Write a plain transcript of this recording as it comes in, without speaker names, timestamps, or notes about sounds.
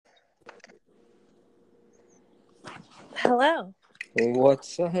Hello.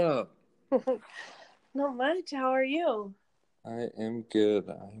 What's up? Not much. How are you? I am good.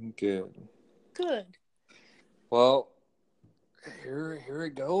 I'm good. Good. Well, here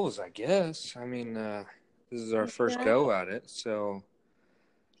it goes, I guess. I mean, this is our first Yeah. go at it, so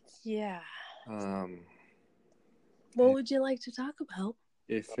Yeah. um, What would you like to talk about?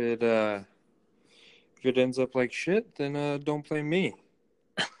 if it ends up like shit, then don't blame me.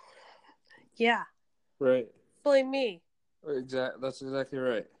 Yeah. Right. Blame me. That's exactly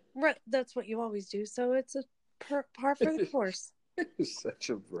right. Right. That's what you always do. So it's a par for the course. You're such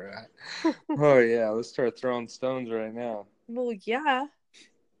a brat. Oh yeah, let's start throwing stones right now. Well, yeah.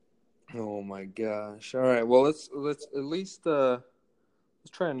 Oh my gosh. All right. Well, let's at least let's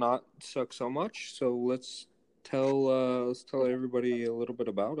try and not suck so much. So let's tell everybody a little bit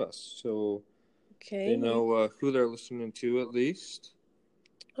about us, so they Okay. know who they're listening to at least.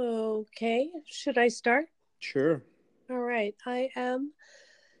 Okay. Should I start? Sure, All right. I am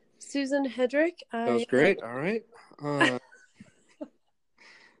Susan Hedrick. that was great. All right. All right.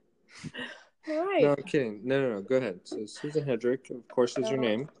 No, I'm kidding. No. Go ahead. So Susan Hedrick, of course, is your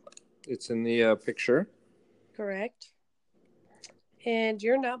name. It's in the picture. Correct. And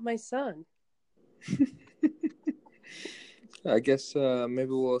you're not my son. I guess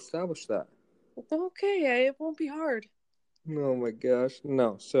maybe we'll establish that. Okay. It won't be hard. Oh my gosh,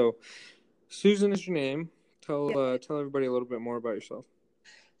 no. So Susan is your name. Tell everybody a little bit more about yourself.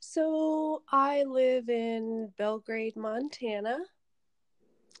 So I live in Belgrade, Montana.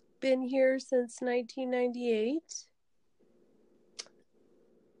 Been here since 1998.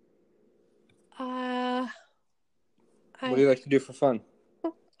 What do you like to do for fun?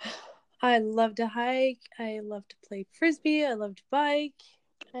 I love to hike. I love to play frisbee. I love to bike.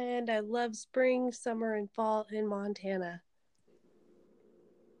 And I love spring, summer, and fall in Montana.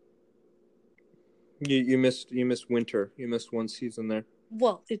 You missed winter. You missed one season there.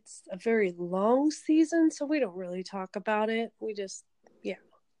 Well, it's a very long season, so we don't really talk about it. We just, yeah.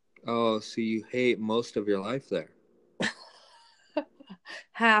 Oh, so you hate most of your life there.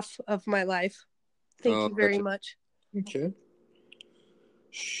 Half of my life. Thank you very Gotcha. much. Okay.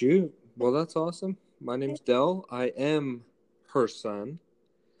 Shoot. Well, that's awesome. My name's Dell. I am her son.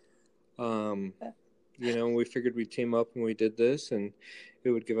 We figured we'd team up when we did this, and it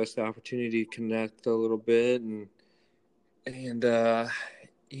would give us the opportunity to connect a little bit and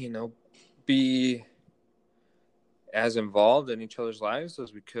be as involved in each other's lives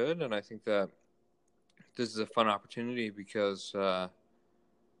as we could. And I think that this is a fun opportunity because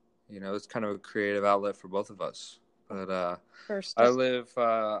it's kind of a creative outlet for both of us. But I live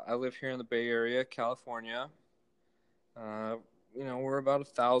here in the Bay Area, California. We're about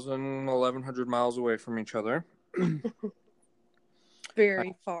 1,100 miles away from each other.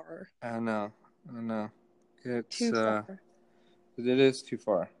 Very far. I know. It's too far. It is too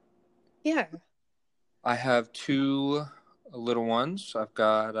far. Yeah. I have two little ones. I've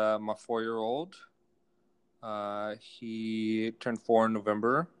got my 4-year-old. He turned 4 in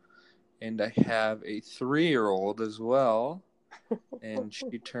November. And I have a 3-year-old as well. And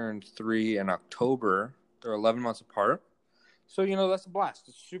she turned 3 in October. They're 11 months apart. So, that's a blast.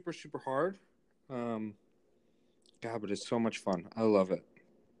 It's super, super hard. God, but it's so much fun. I love it.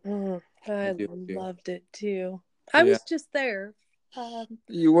 I loved it too. I was just there.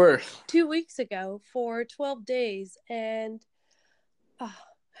 You were 2 weeks ago for 12 days and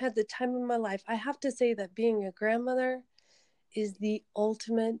had the time of my life. I have to say that being a grandmother is the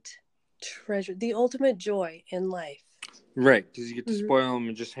ultimate treasure, the ultimate joy in life. Right, because you get to spoil them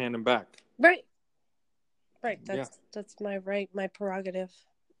and just hand them back. Right. That's my right, my prerogative.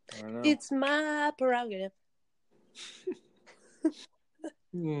 I know. It's my prerogative.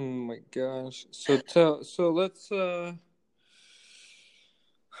 Oh my gosh. So let's when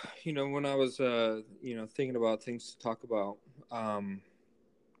I was thinking about things to talk about, I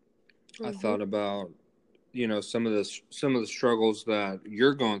thought about some of the struggles that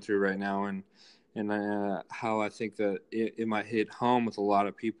you're going through right now, and how I think that it might hit home with a lot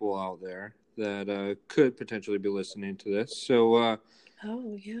of people out there that could potentially be listening to this. So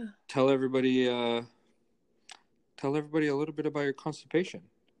tell everybody a little bit about your constipation.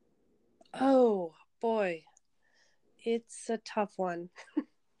 Oh boy, it's a tough one.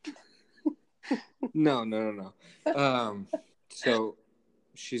 No. So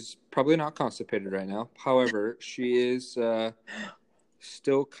she's probably not constipated right now. However, she is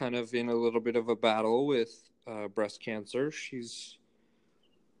still kind of in a little bit of a battle with breast cancer. She's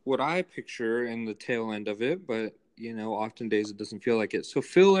what I picture in the tail end of it, but often days it doesn't feel like it. So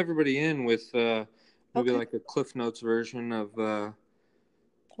fill everybody in with maybe like a Cliff Notes version of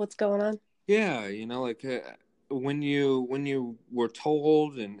what's going on. Yeah, when you were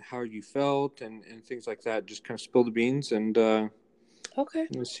told and how you felt and things like that, just kind of spill the beans and Okay.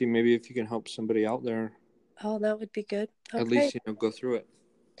 let's see maybe if you can help somebody out there. Oh, that would be good. At Okay. least go through it.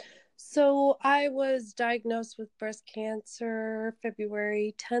 So I was diagnosed with breast cancer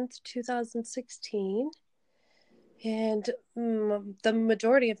February 10th, 2016. And the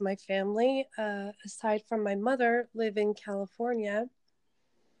majority of my family, aside from my mother, live in California.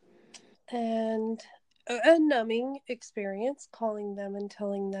 And a numbing experience, calling them and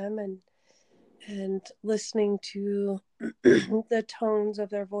telling them and listening to the tones of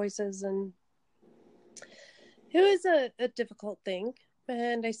their voices. And it was a difficult thing.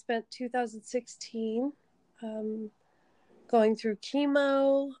 And I spent 2016 going through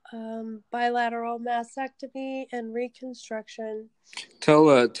chemo, bilateral mastectomy, and reconstruction. Tell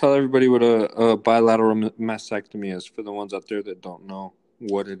everybody what a bilateral mastectomy is for the ones out there that don't know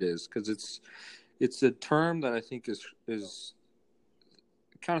what it is, because it's a term that I think is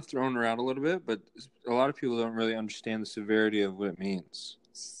kind of thrown around a little bit, but a lot of people don't really understand the severity of what it means.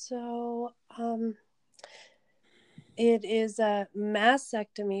 So, it is a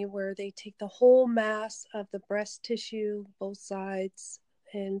mastectomy where they take the whole mass of the breast tissue, both sides,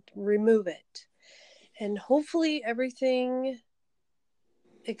 and remove it. And hopefully everything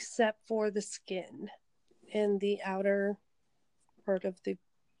except for the skin and the outer part of the,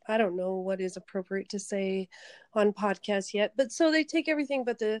 I don't know what is appropriate to say on podcast yet, but so they take everything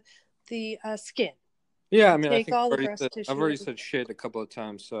but the skin. Yeah, I mean, Take all the breast I've tissue. already said shit a couple of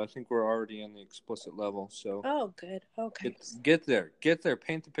times, so I think we're already on the explicit level. So Oh, good. Okay. Get there.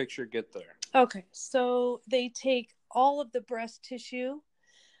 Paint the picture. Get there. Okay, so they take all of the breast tissue,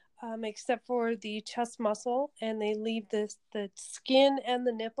 except for the chest muscle, and they leave the skin and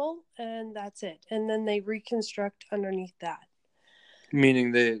the nipple, and that's it. And then they reconstruct underneath that.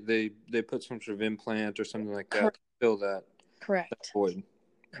 Meaning they put some sort of implant or something like that to fill that. Correct. That void.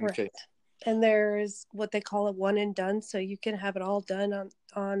 Correct. Okay. And there's what they call a one and done, so you can have it all done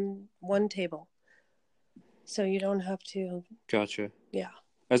on one table. So you don't have to. Gotcha. Yeah.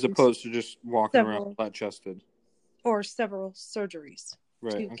 As opposed to just walking around flat chested. Or several surgeries.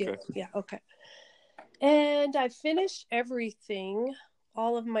 Right. Okay. Yeah. Okay. And I finished everything,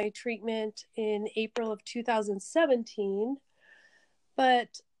 all of my treatment in April of 2017.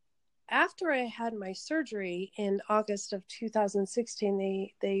 But after I had my surgery in August of 2016,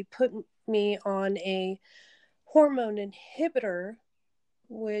 they put me on a hormone inhibitor,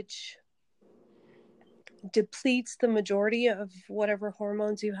 which depletes the majority of whatever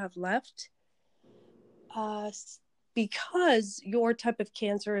hormones you have left, because your type of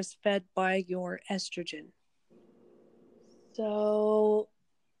cancer is fed by your estrogen. So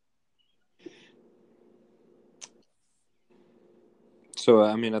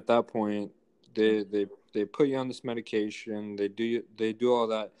I mean, at that point, they put you on this medication. They do all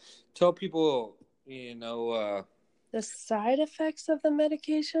that. Tell people, the side effects of the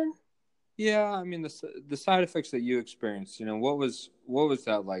medication. Yeah, I mean the side effects that you experienced. What was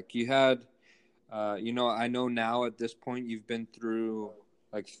that like? You had, I know now at this point you've been through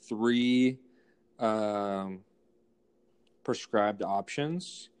like 3 prescribed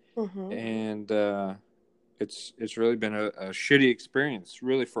options, and it's really been a shitty experience,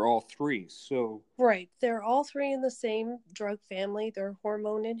 really, for all 3. So right, they're all 3 in the same drug family. They're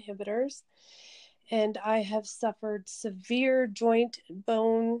hormone inhibitors, and I have suffered severe joint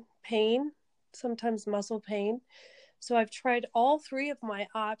bone pain, sometimes muscle pain. So I've tried all 3 of my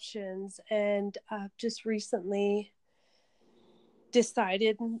options, and just recently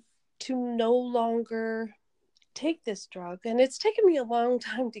decided to no longer take this drug. And it's taken me a long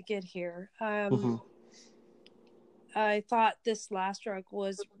time to get here. I thought this last drug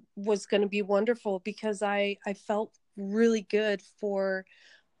was going to be wonderful because I felt really good for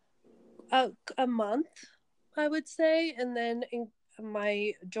a month, I would say, and then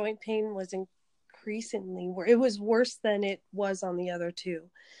my joint pain was increasingly where it was worse than it was on the other 2.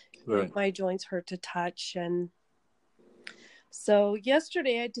 Right. My joints hurt to touch, and so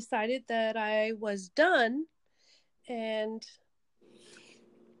yesterday I decided that I was done, and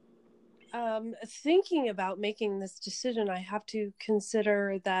thinking about making this decision, I have to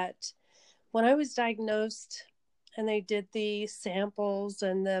consider that when I was diagnosed and they did the samples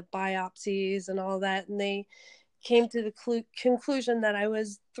and the biopsies and all that, and they came to the conclusion that I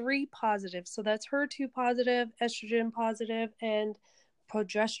was 3 positive. So that's HER2 positive, estrogen positive, and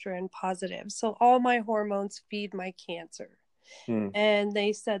progesterone positive. So all my hormones feed my cancer. And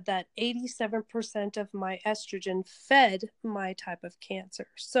they said that 87% of my estrogen fed my type of cancer.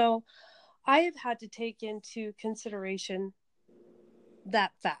 So I have had to take into consideration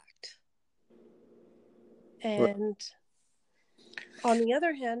that fact. And on the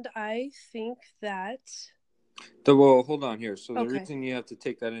other hand, I think that... Well, hold on here. So the Okay. reason you have to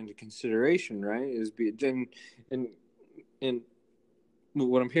take that into consideration, right, is and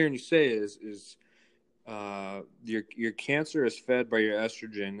what I'm hearing you say is your cancer is fed by your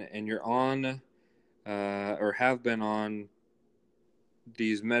estrogen, and you're on or have been on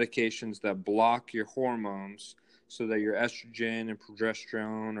these medications that block your hormones so that your estrogen and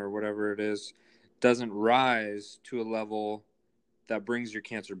progesterone or whatever it is doesn't rise to a level that brings your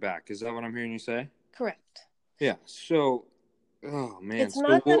cancer back. Is that what I'm hearing you say? Correct. Yeah. So, oh man, it's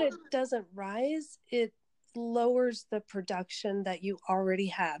not that it doesn't rise, it lowers the production that you already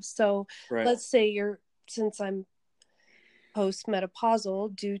have. So let's say since I'm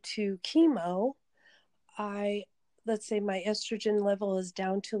postmenopausal due to chemo, let's say my estrogen level is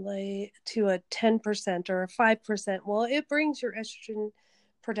down to a 10% or a 5%. Well, it brings your estrogen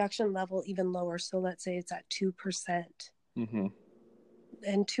production level even lower. So let's say it's at 2%. Mm-hmm.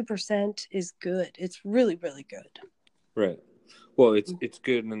 And 2% is good. It's really, really good. Right. Well, it's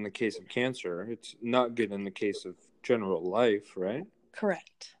good in the case of cancer. It's not good in the case of general life, right?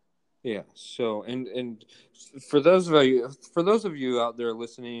 Correct. Yeah. So, and for those of you out there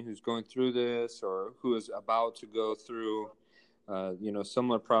listening who's going through this or who is about to go through,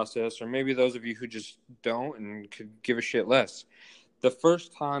 similar process, or maybe those of you who just don't and could give a shit less. The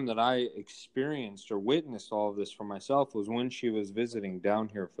first time that I experienced or witnessed all of this for myself was when she was visiting down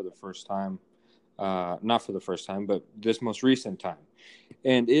here for the first time. Not for the first time, but this most recent time.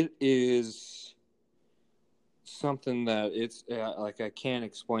 And it is something that it's like I can't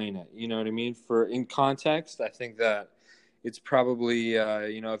explain it. You know what I mean? In context, I think that it's probably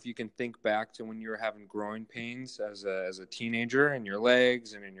if you can think back to when you were having growing pains as a teenager in your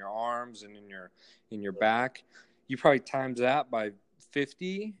legs and in your arms and in your back, you probably times that by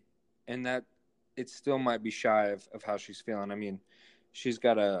 50, and that it still might be shy of how she's feeling. I mean, she's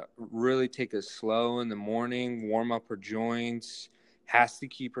got to really take it slow in the morning, warm up her joints, has to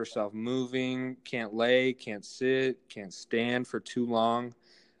keep herself moving, can't lay, can't sit, can't stand for too long.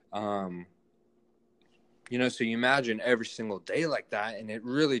 So you imagine every single day like that, and it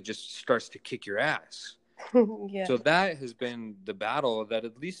really just starts to kick your ass. Yeah. So that has been the battle that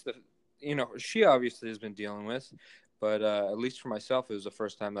at least she obviously has been dealing with, but at least for myself, it was the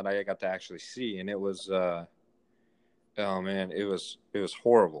first time that I got to actually see, and it was oh man, it was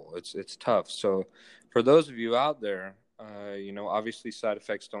horrible. It's tough. So for those of you out there, obviously side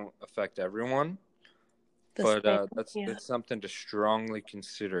effects don't affect everyone, but it's something to strongly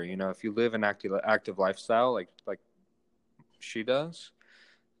consider. If you live an active lifestyle like she does,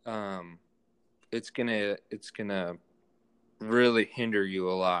 it's gonna really hinder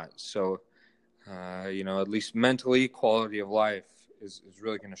you a lot. So at least mentally, quality of life is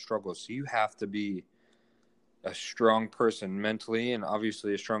really going to struggle. So you have to be a strong person mentally and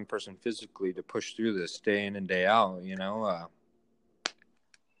obviously a strong person physically to push through this day in and day out. I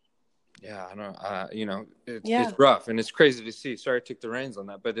don't. It's rough and it's crazy to see. Sorry, I took the reins on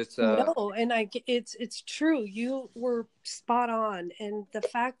that, but it's no, and it's true. You were spot on, and the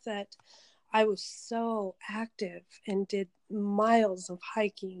fact that I was so active and did miles of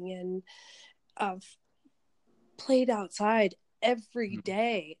hiking and played outside every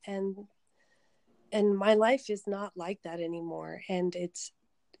day, and my life is not like that anymore. And it's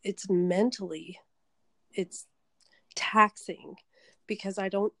mentally, it's taxing because I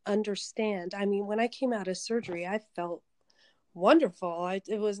don't understand. I mean, when I came out of surgery, I felt wonderful.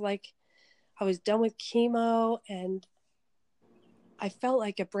 It was like I was done with chemo and I felt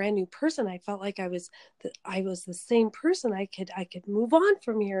like a brand new person. I felt like I was the same person. I could move on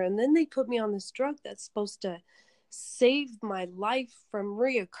from here. And then they put me on this drug that's supposed to save my life from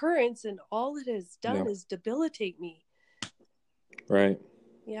reoccurrence, and all it has done is debilitate me. Right.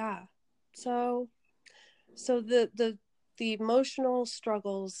 Yeah. So the emotional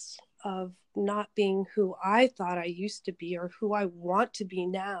struggles of not being who I thought I used to be or who I want to be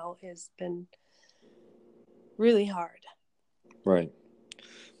now has been really hard. Right.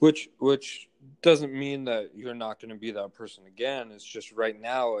 Which doesn't mean that you're not going to be that person again. It's just right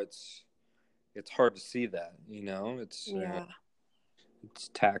now it's hard to see that, it's it's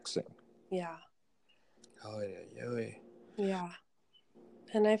taxing. Yeah. Oh yeah. Yeah.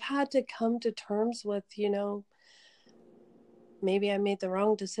 And I've had to come to terms with, maybe I made the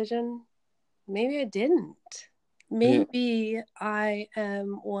wrong decision. Maybe I didn't. Maybe I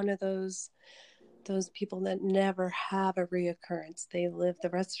am one of those people that never have a reoccurrence. They live the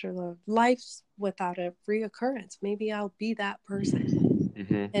rest of their lives without a reoccurrence. Maybe I'll be that person.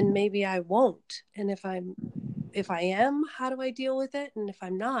 Mm-hmm. And maybe I won't. And if I am, how do I deal with it? And if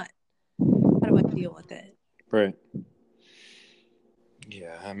I'm not, how do I deal with it? Right.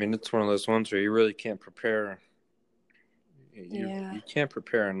 Yeah, I mean, it's one of those ones where you really can't prepare. Yeah. You can't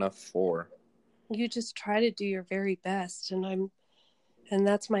prepare enough for. You just try to do your very best, and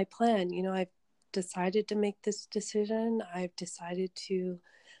that's my plan. You know, I've decided to make this decision. I've decided to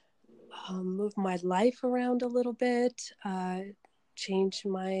move my life around a little bit, change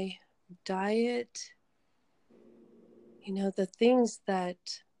my diet. You know, the things that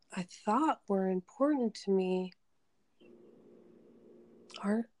I thought were important to me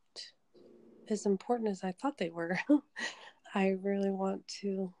aren't as important as I thought they were. I really want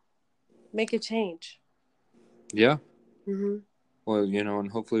to make a change. Yeah. Mm-hmm. Well, and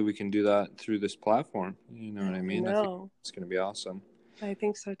hopefully we can do that through this platform. You know what I mean? I think No, it's going to be awesome. I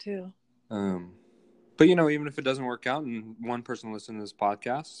think so too. But even if it doesn't work out and one person listens to this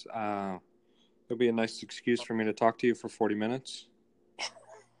podcast, it'll be a nice excuse for me to talk to you for 40 minutes.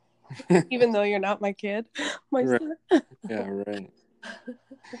 Even though you're not my kid, my Right. son. Yeah, right.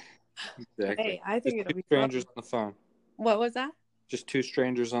 Exactly. Hey, I think Just it'll two be strangers fun. on the phone. What was that? Just two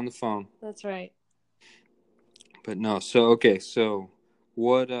strangers on the phone. That's right. But no, so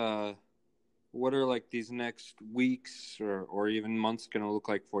what are like these next weeks or even months gonna look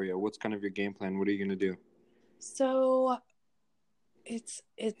like for you? What's kind of your game plan? What are you gonna do? So it's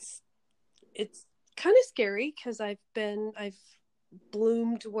kind of scary because I've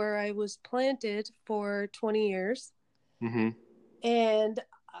bloomed where I was planted for 20 years. Mm-hmm. And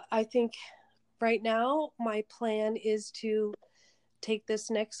I think right now my plan is to take this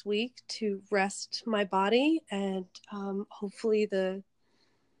next week to rest my body, and hopefully the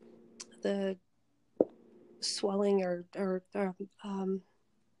swelling or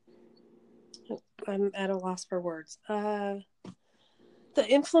I'm at a loss for words. The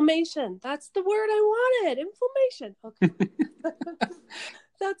inflammation. That's the word I wanted. Inflammation. Okay.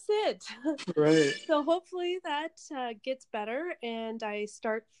 That's it. Right. So hopefully that gets better, and I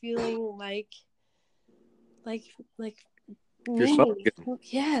start feeling like Yourself me. again.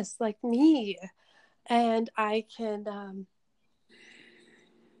 Yes, like me, and I can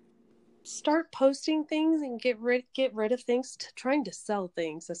start posting things and get rid of things, trying to sell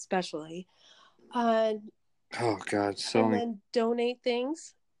things, especially, and Oh God, and selling. then donate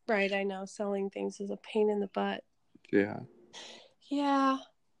things. Right, I know selling things is a pain in the butt. Yeah. Yeah,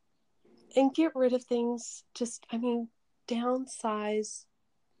 and get rid of things. Just, downsize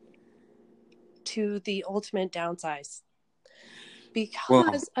to the ultimate downsize, Well,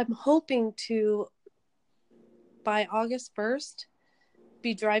 because I'm hoping to, by August 1st,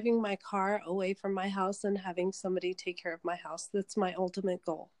 be driving my car away from my house and having somebody take care of my house. That's my ultimate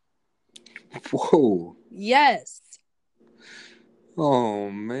goal. whoa. Yes. Oh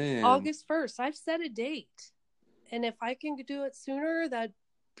man. August 1st. I've set a date. And if I can do it sooner, that'd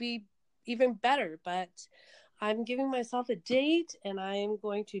be even better. But I'm giving myself a date, and I am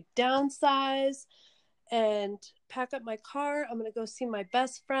going to downsize and pack up my car. I'm going to go see my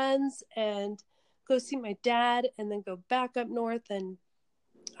best friends and go see my dad, and then go back up north, and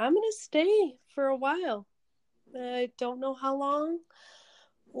I'm going to stay for a while. I don't know how long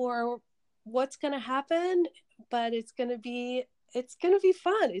or what's going to happen, but it's going to be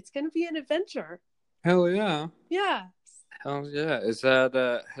fun. It's going to be an adventure. Hell yeah. Yeah. Hell yeah. Is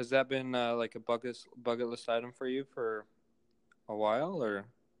that has that been like a bucket list item for you for a while or?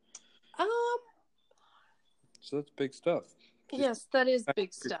 Um So that's big stuff. Just yes, that is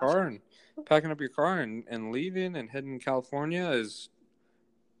big stuff. Packing up your car and leaving and heading to California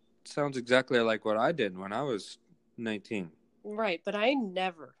sounds exactly like what I did when I was 19. Right, but I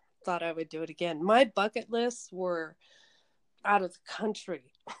never thought I would do it again. My bucket lists were out of the country.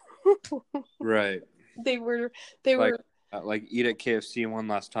 Right. They were like eat at KFC one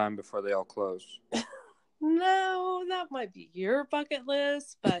last time before they all close. No, that might be your bucket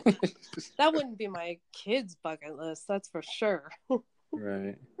list, but that wouldn't be my kids' bucket list, that's for sure.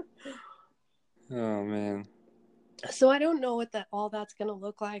 Right. Oh man. So I don't know what all that's going to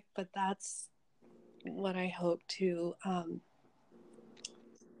look like, but that's what I hope to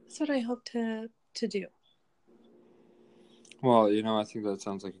do. Well, I think that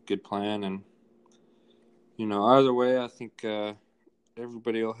sounds like a good plan, and either way, I think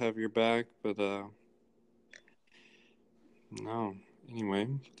everybody will have your back. But no, anyway,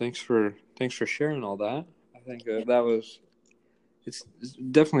 thanks for sharing all that. I think it's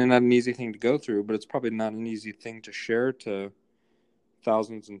definitely not an easy thing to go through, but it's probably not an easy thing to share to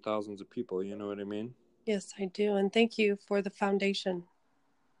thousands and thousands of people. You know what I mean? Yes, I do, and thank you for the foundation.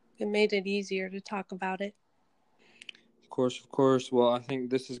 It made it easier to talk about it. Of course. Well, I think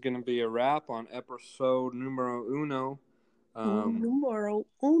this is going to be a wrap on episode numero uno. Numero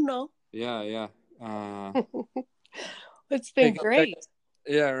uno. Yeah. It's been take great.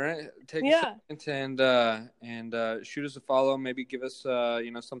 Yeah, right. Take Yeah. a second and shoot us a follow. Maybe give us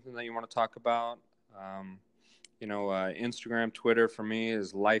something that you want to talk about. Instagram, Twitter for me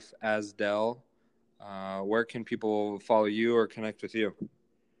is Life as Dell. Where can people follow you or connect with you?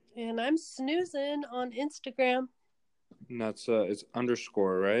 And I'm snoozing on Instagram. And that's it's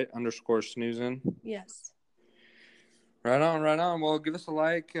underscore, right? Underscore snoozing. Yes. Right on, right on. Well, give us a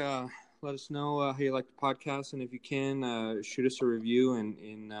like. Let us know how you like the podcast, and if you can, shoot us a review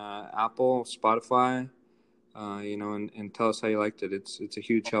in Apple, Spotify. And tell us how you liked it. It's a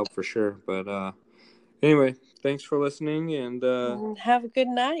huge help for sure. But anyway, thanks for listening, and Have a good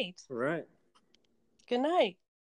night. all right. Good night.